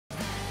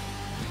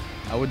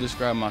I would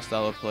describe my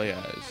style of play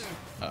as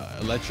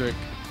electric,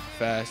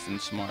 fast, and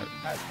smart.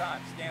 Has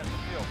time, scans the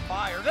field,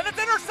 fires, and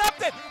it's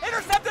intercepted!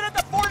 Intercepted at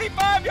the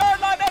 45-yard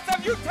line.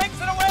 SMU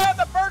takes it away on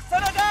the first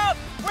set of down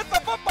with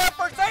the football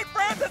for St.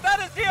 Francis.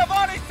 That is Gio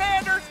Vonne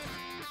Sanders.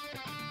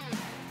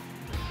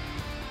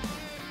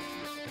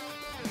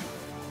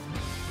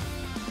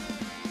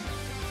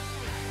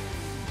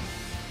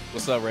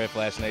 What's up, Red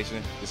Flash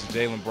Nation? This is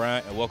Jalen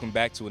Brown, and welcome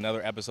back to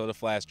another episode of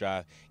Flash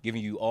Drive,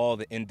 giving you all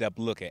the in-depth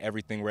look at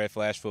everything Red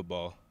Flash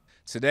football.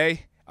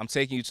 Today, I'm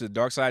taking you to the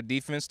dark side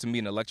defense to meet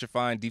an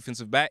electrifying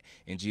defensive back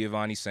in Gio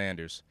Vonne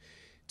Sanders.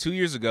 2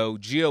 years ago,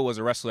 Gio was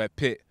a wrestler at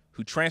Pitt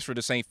who transferred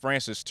to St.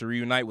 Francis to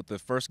reunite with the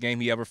first game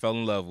he ever fell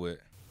in love with.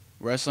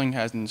 Wrestling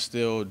has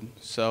instilled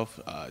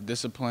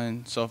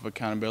self-discipline,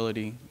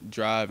 self-accountability,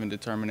 drive, and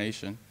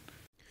determination.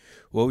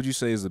 What would you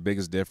say is the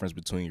biggest difference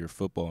between your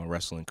football and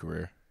wrestling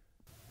career?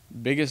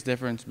 Biggest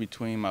difference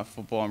between my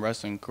football and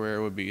wrestling career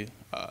would be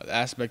the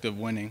aspect of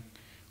winning.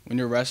 When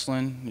you're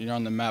wrestling, you're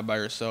on the mat by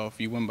yourself,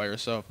 you win by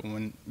yourself. And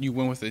when you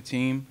win with a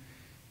team,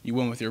 you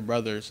win with your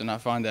brothers, and I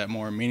find that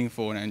more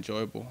meaningful and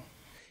enjoyable.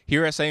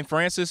 Here at St.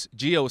 Francis,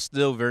 Gio is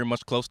still very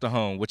much close to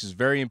home, which is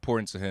very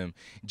important to him.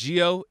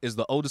 Gio is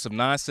the oldest of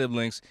 9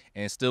 siblings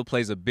and still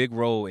plays a big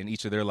role in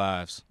each of their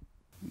lives.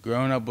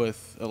 Growing up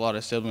with a lot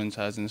of siblings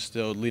has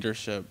instilled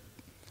leadership.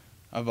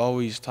 I've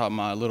always taught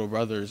my little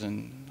brothers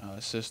and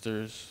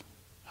sisters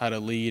how to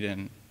lead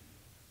and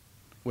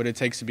what it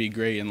takes to be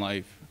great in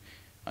life.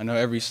 I know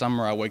every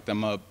summer I wake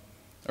them up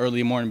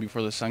early morning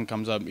before the sun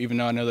comes up, even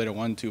though I know they don't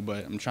want to,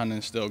 but I'm trying to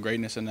instill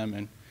greatness in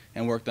them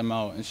and work them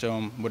out and show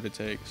them what it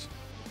takes.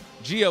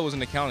 Gio is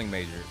an accounting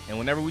major, and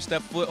whenever we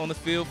step foot on the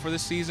field for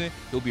this season,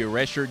 he'll be a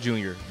redshirt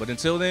junior. But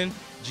until then,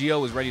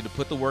 Gio is ready to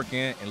put the work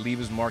in and leave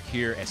his mark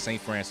here at St.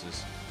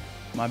 Francis.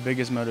 My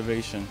biggest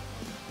motivation,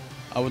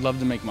 I would love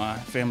to make my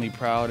family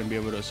proud and be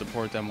able to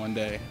support them one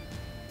day.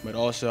 But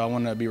also I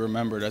want to be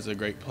remembered as a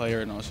great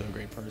player and also a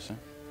great person.